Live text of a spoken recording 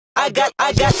Have you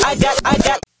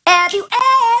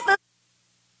ever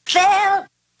felt?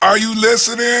 Are you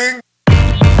listening?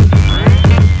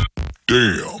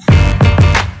 Damn.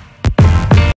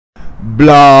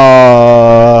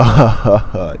 Blah.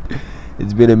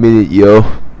 It's been a minute, yo.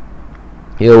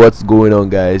 What's going on,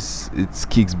 guys? It's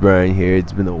Kicks Brian here.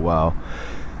 It's been a while.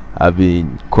 I've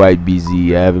been quite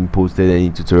busy. I haven't posted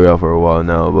any tutorial for a while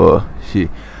now, but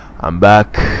shit, I'm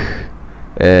back,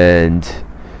 and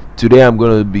today I'm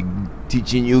gonna be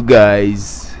teaching you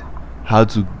guys how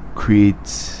to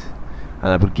create an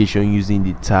application using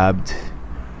the tabbed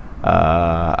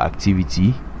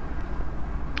activity.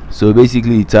 So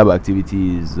basically, the tab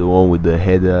activity is the one with the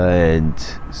header and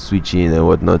switching and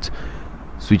whatnot,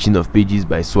 switching of pages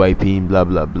by swiping, blah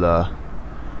blah blah.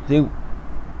 I think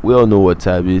we all know what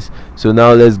tab is. So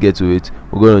now let's get to it.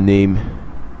 We're going to name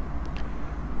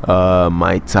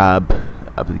my tab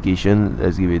application.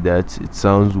 Let's give it that. It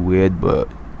sounds weird, but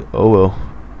oh well.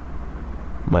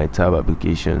 My tab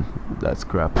application. That's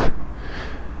crap.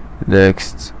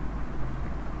 Next,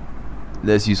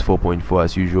 let's use 4.4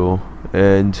 as usual,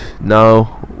 and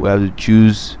now we have to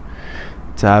choose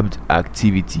tabbed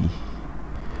activity.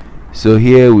 So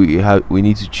here we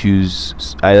need to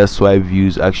choose either swipe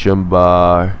views, action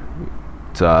bar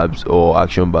tabs, or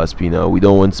action bar spinner. We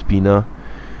don't want spinner,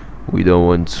 we don't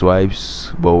want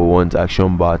swipes, but we want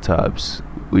action bar tabs,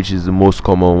 which is the most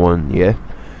common one. Yeah,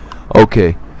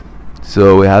 okay.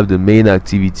 So we have the main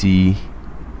activity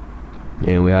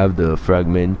and we have the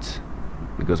fragment,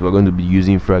 because we're going to be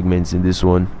using fragments in this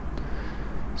one.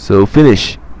 So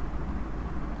finish,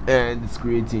 and it's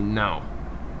creating now.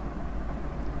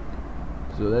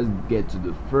 So let's get to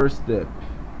the first step.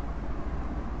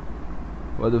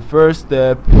 For the first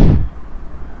step,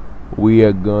 we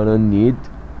are gonna need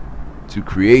to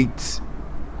create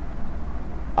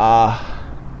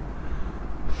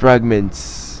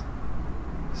fragments.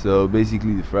 So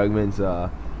basically, the fragments are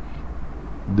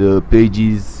the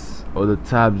pages or the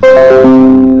tabs in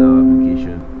our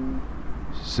application.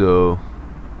 So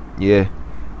yeah,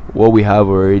 what we have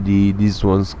already, these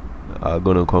ones are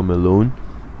gonna come alone.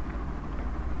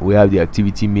 We have the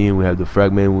activity main, we have the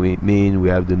fragment main, we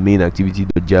have the main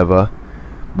activity.java,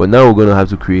 but now we're gonna have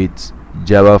to create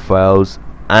Java files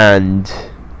and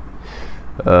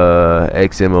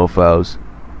XML files.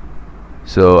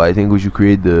 So I think we should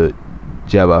create the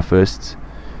Java first.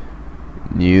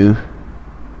 New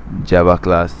Java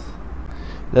class.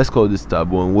 Let's call this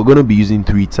tab 1. We're gonna be using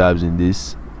 3 tabs in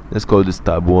this. Let's call this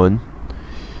tab 1,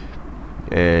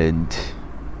 and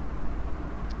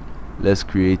let's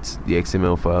create the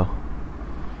XML file,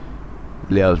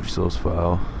 layout resource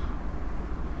file.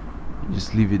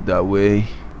 Just leave it that way.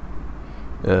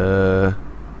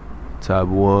 Tab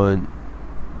 1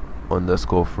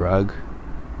 underscore frag.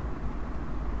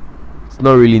 It's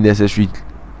not really necessary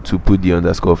to put the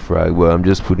underscore frag, but I'm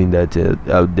just putting that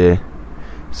out there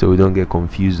so we don't get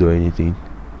confused or anything.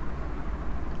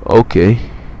 Okay,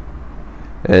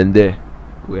 and there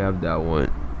we have that one.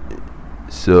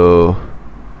 So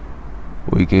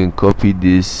we can copy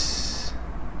this,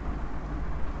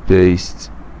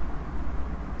 paste,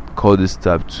 call this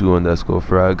tab 2 underscore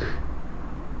frag,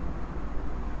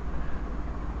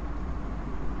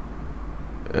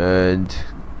 and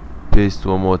paste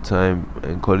one more time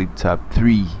and call it tab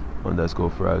 3 underscore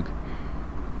frag.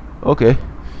 Okay,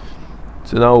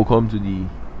 so now we'll come to the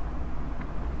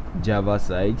Java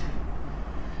side,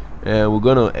 and we're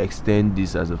gonna extend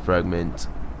this as a fragment.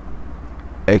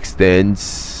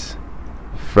 Extends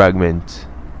fragment.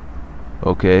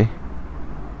 Okay,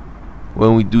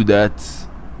 when we do that,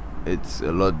 it's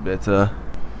a lot better.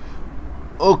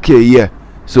 Okay, yeah,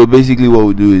 so basically what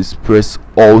we do is press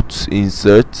alt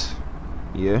insert.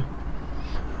 Yeah,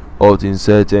 alt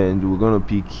insert, and we're gonna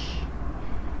pick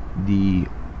the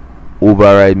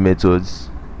override methods,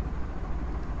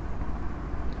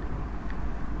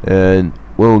 and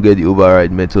when we get the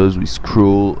override methods, we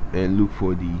scroll and look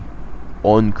for the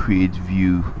on create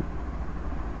view.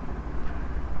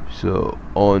 So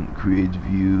on create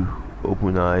view,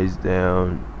 open eyes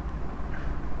down,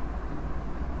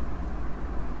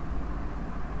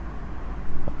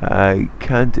 I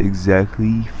can't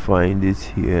exactly find it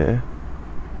here.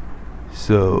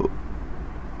 So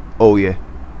oh yeah,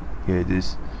 here it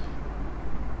is.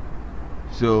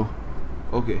 So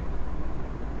okay,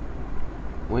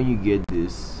 when you get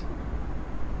this,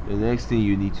 the next thing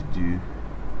you need to do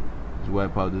is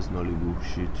wipe out this nullable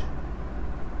shit.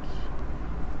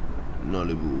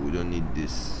 Nullable, we don't need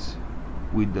this.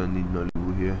 We don't need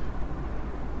nullable here.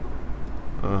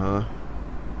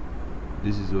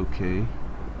 This is okay.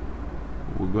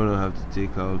 We're gonna have to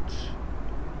take out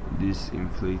this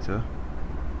inflator.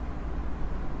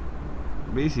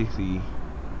 basically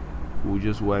we'll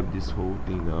just wipe this whole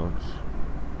thing out,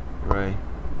 right?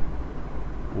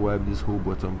 Wipe this whole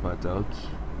bottom part out,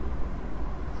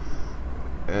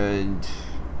 and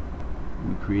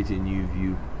we create a new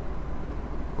view.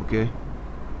 Okay,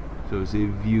 so say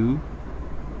view,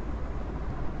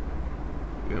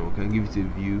 and we can give it a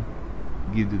view,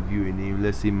 give the view a name.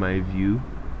 Let's say my view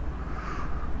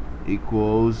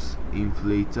equals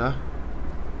inflator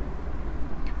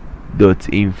dot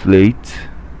inflate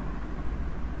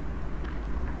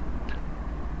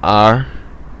r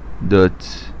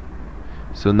dot.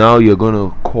 So now you're gonna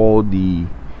call the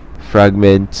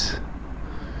fragment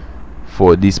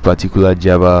for this particular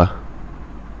Java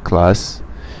class.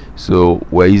 So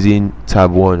we're using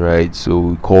tab 1, right? So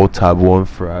we call tab 1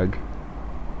 frag,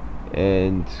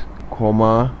 and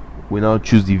comma, we now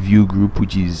choose the view group,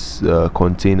 which is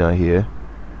container here.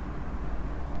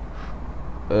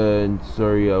 And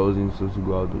sorry, I wasn't supposed to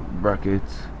go out of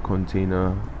brackets,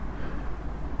 container,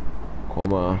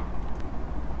 comma,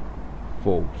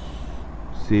 false.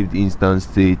 Saved instance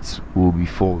state will be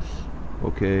false.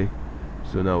 Okay,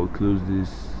 so now we close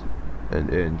this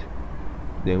and end.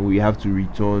 Then we have to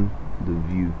return the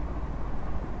view,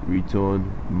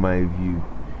 return my view.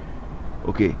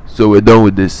 Okay, so we're done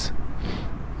with this.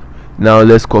 Now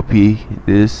let's copy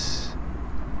this,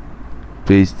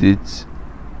 paste it,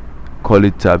 call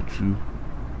it tab 2,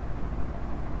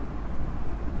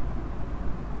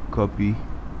 copy.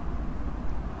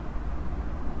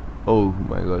 Oh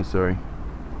my god, sorry.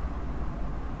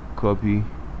 Copy,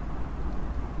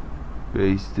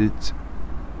 paste it,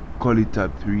 call it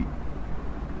tab 3.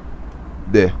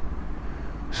 There.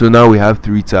 So now we have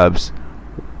 3 tabs.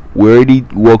 We already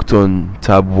worked on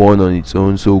tab 1 on its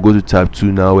own, so we'll go to tab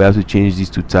 2 now. We have to change this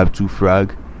to tab 2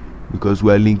 frag, because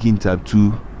we are linking tab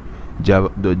 2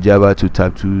 Java to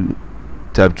tab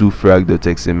 2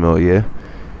 frag.xml. yeah,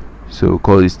 so we'll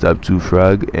call this tab 2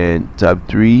 frag, and tab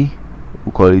 3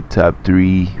 we'll call it tab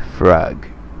 3 frag.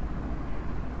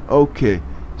 Okay,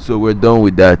 so we're done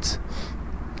with that.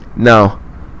 Now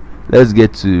let's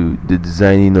get to the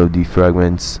designing of the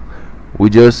fragments. We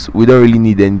don't really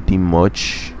need anything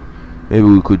much. Maybe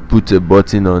we could put a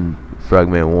button on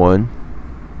fragment 1.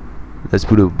 Let's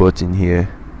put a button here.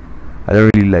 I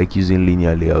don't really like using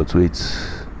linear layout. Wait,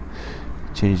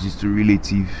 change this to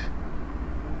relative.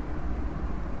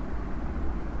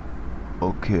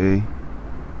 Okay,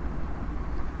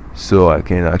 so I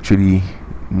can actually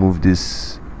move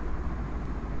this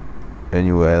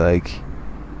anywhere I like.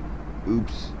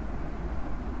 Oops.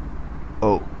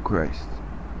 Oh Christ,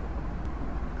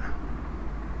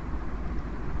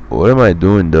 what am I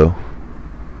doing though?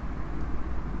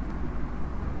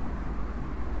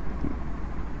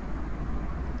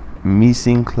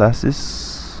 Missing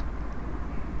classes.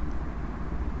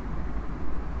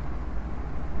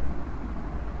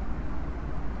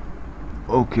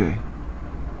 Okay,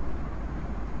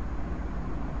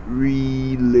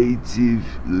 relative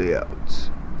layout.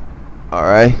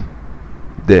 Alright,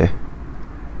 there,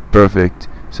 perfect.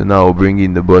 So now we'll bring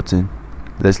in the button.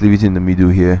 Let's leave it in the middle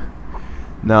here.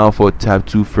 Now for tab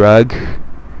 2 frag,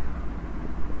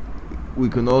 we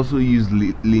can also use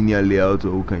linear layout,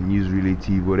 or we can use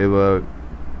relative, whatever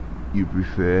you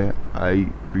prefer.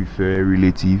 I prefer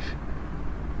relative,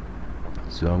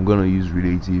 so I'm gonna use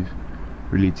relative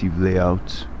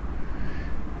layout.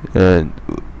 And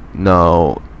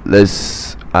now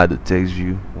let's add a text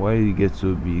view. Why did it get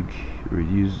so big?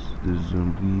 Reduce the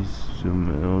zoom, please. Zoom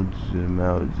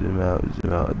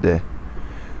out. There.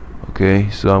 Okay,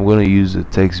 so I'm gonna use a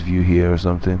text view here or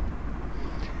something.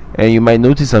 And you might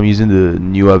notice I'm using the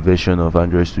newer version of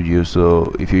Android Studio,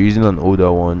 so if you're using an older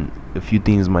one, a few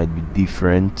things might be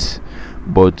different,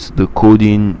 but the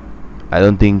coding, I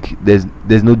don't think there's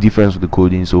no difference with the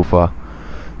coding so far.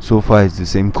 It's the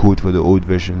same code for the old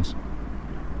versions.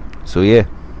 So yeah,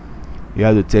 you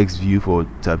have the text view for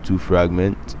tab 2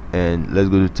 fragment, and let's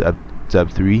go to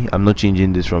tab 3. I'm not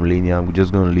changing this from linear, I'm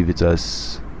just going to leave it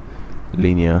as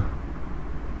linear.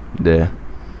 There.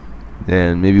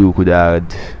 Then maybe we could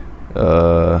add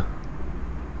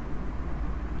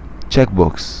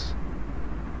checkbox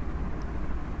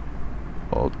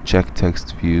or check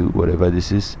text view, whatever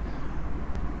this is.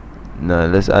 Now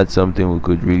let's add something we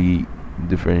could really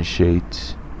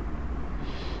differentiate.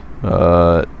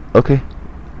 Okay,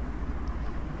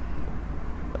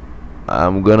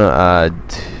 I'm gonna add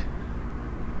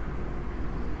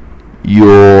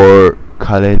your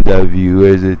calendar view.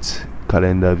 Where is it?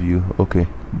 Calendar view. Okay,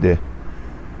 there.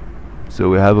 So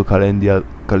we have a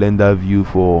calendar view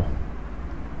for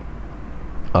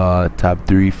tab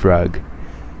 3 frag.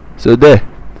 So there,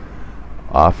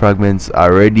 our fragments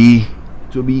are ready.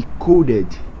 to be coded.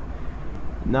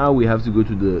 Now we have to go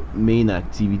to the main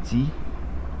activity,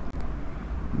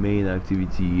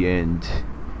 and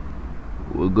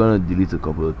we're gonna delete a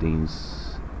couple of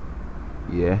things.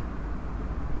 Yeah,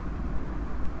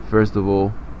 first of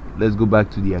all, let's go back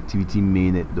to the activity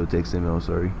main.xml.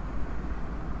 sorry,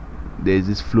 there's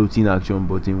this floating action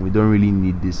button. We don't really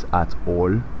need this at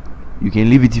all. You can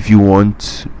leave it if you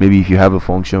want, maybe if you have a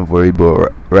function for it,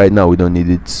 but right now we don't need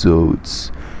it, so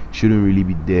it shouldn't really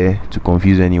be there to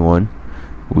confuse anyone.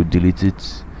 We'll delete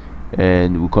it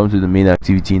and we'll come to the main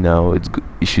activity now. It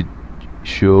should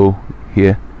show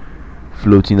here,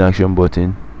 floating action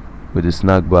button with a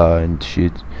snack bar and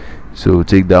shit. So we'll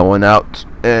take that one out,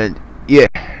 and yeah,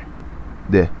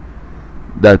 there,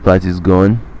 that part is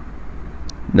gone.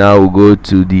 Now we'll go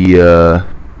to the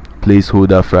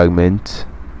placeholder fragment.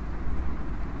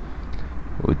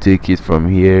 We'll take it from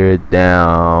here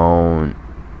down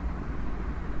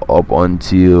up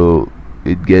until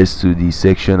it gets to the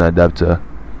section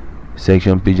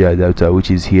page adapter,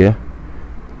 which is here.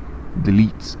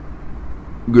 Delete.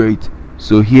 Great.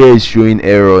 So here is showing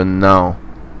error now.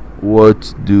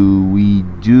 What do? We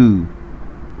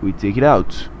take it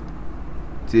out.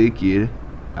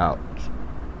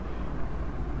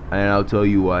 And I'll tell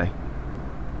you why.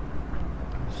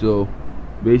 So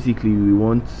basically, we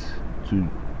want to,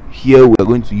 here we are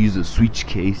going to use a switch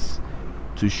case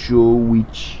to show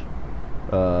which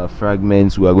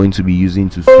fragments we are going to be using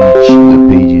to switch the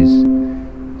pages.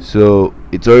 So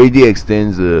it already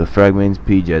extends the fragment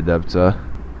page adapter,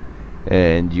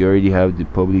 and you already have the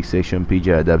public section page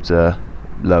adapter,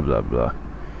 blah blah blah.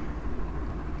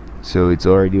 So it's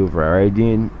already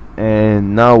overriding,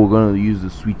 and now we're going to use the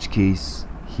switch case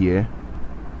here.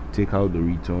 Take out the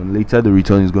return. Later the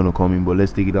return is going to come in, but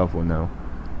let's take it out for now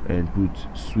and put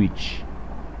switch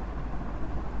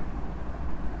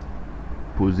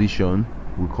position.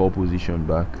 We call position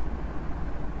back.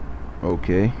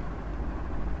 Okay,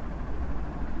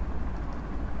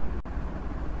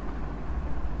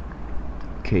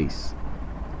 case.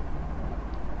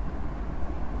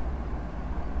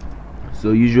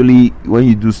 So usually when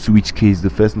you do switch case, the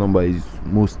first number is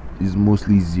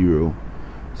mostly 0.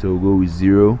 So we'll go with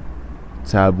 0,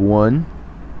 tab 1,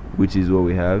 which is what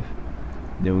we have.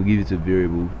 Then we'll give it a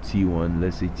variable t1.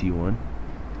 Let's say t1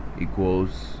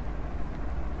 equals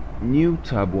new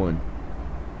tab 1.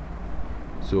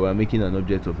 So I'm making an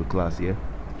object of a class here.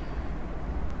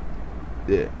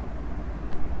 There.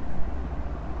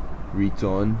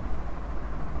 Return.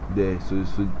 There. So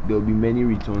there'll be many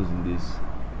returns in this.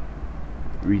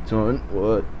 Return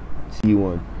what?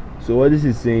 T1. So what this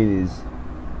is saying is,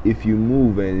 if you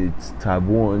move and it's tab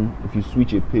 1, if you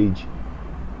switch a page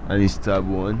and it's tab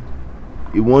 1,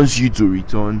 it wants you to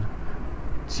return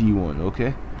T1.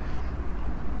 Okay,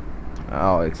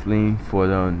 I'll explain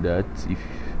further on that if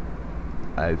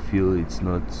I feel it's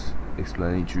not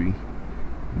explanatory.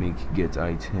 Make get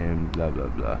item, blah blah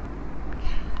blah.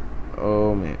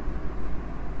 Oh man,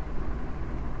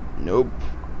 nope,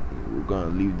 we're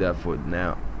gonna leave that for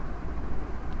now.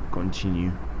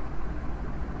 Continue.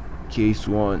 Case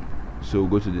 1. So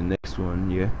we'll go to the next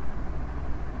one. Yeah,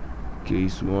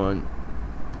 case 1,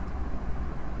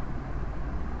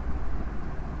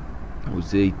 we'll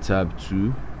say tab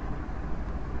 2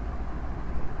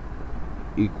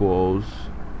 equals,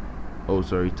 oh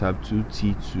sorry, tab 2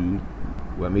 t2.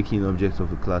 We're making objects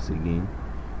of a class again.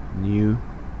 New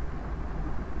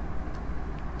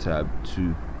tab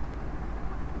 2,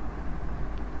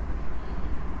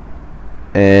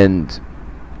 and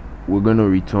we're gonna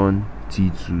return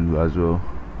t2 as well.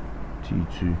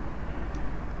 T2.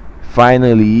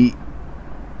 Finally,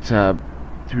 tab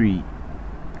 3,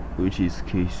 which is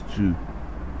case 2.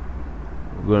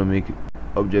 We're gonna make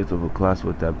object of a class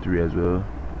for tab 3 as well.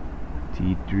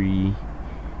 T3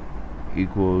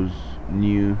 equals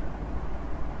new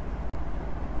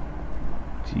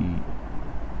T3.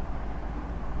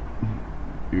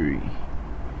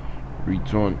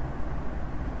 Return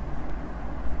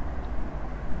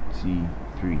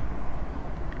T3.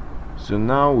 So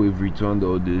now we've returned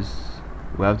all this.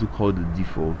 We have to call the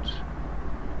default,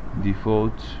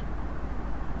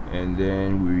 and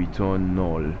then we return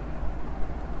null.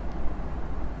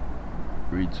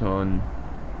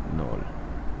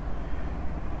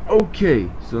 Okay,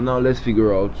 so now let's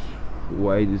figure out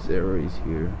why this error is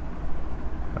here.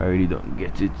 I really don't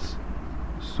get it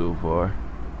so far.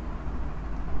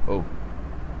 Oh,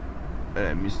 and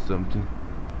I missed something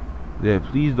there.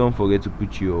 Please don't forget to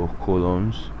put your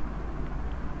columns.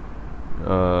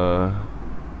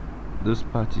 This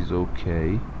part is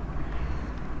okay,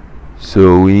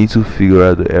 so we need to figure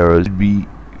out the errors. Be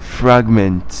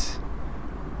fragment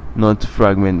not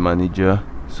Fragment Manager.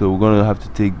 So we're gonna have to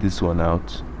take this one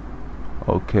out.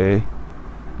 Okay,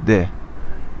 there.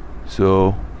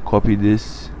 So copy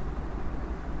this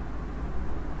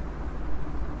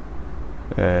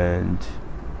and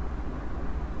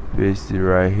paste it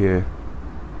right here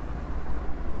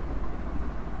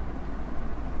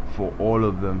for all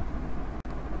of them.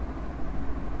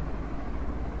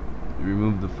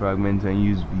 Remove the fragment and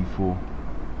use V4,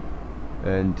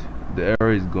 and the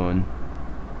error is gone,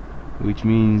 which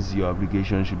means your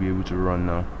application should be able to run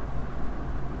now.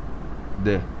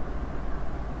 There,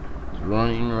 it's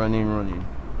running.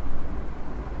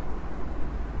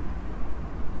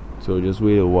 So just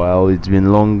wait a while. It's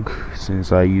been long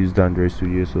since I used Android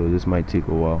Studio, so this might take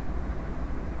a while.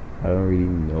 I don't really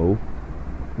know.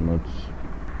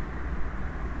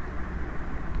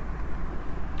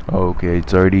 Okay,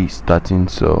 it's already starting.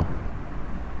 So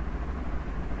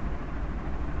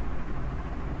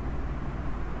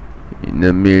in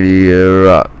the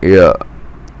middle, yeah.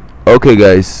 Okay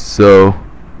guys, so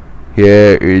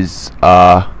here is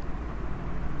our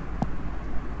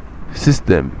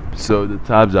system. So the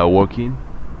tabs are working.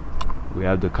 We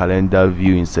have the calendar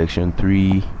view in section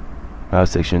 3, we have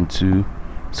section 2,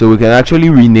 so we can actually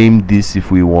rename this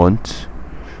if we want.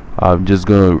 I'm just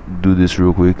gonna do this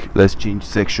real quick. Let's change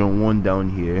section 1 down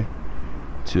here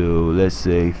to, let's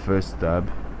say, first tab,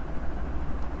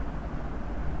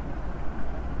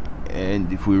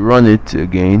 and if we run it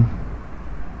again,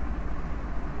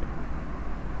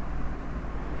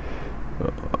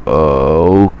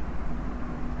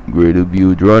 Gradle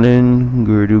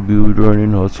build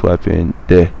running, hot swapping.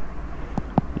 There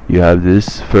you have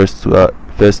this first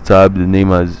tab. The name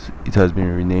has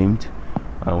been renamed,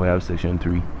 and we have section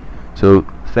 3. So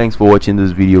thanks for watching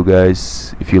this video,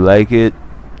 guys. If you like it,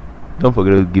 don't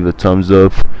forget to give a thumbs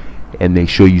up and make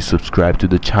sure you subscribe to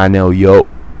the channel. Yo,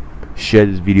 share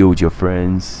this video with your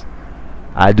friends.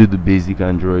 I do the basic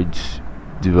Android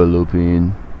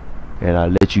developing, and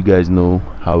I'll let you guys know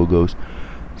how it goes.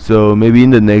 So maybe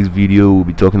in the next video we'll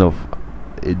be talking of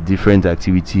a different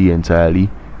activity entirely,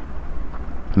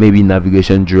 maybe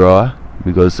navigation drawer,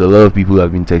 because a lot of people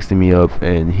have been texting me up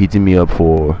and hitting me up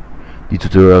for the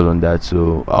tutorials on that.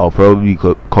 So I'll probably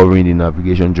be covering the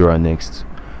navigation drawer next.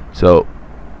 So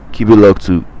keep it locked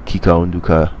to Kika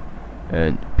Nduka,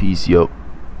 and peace, yo.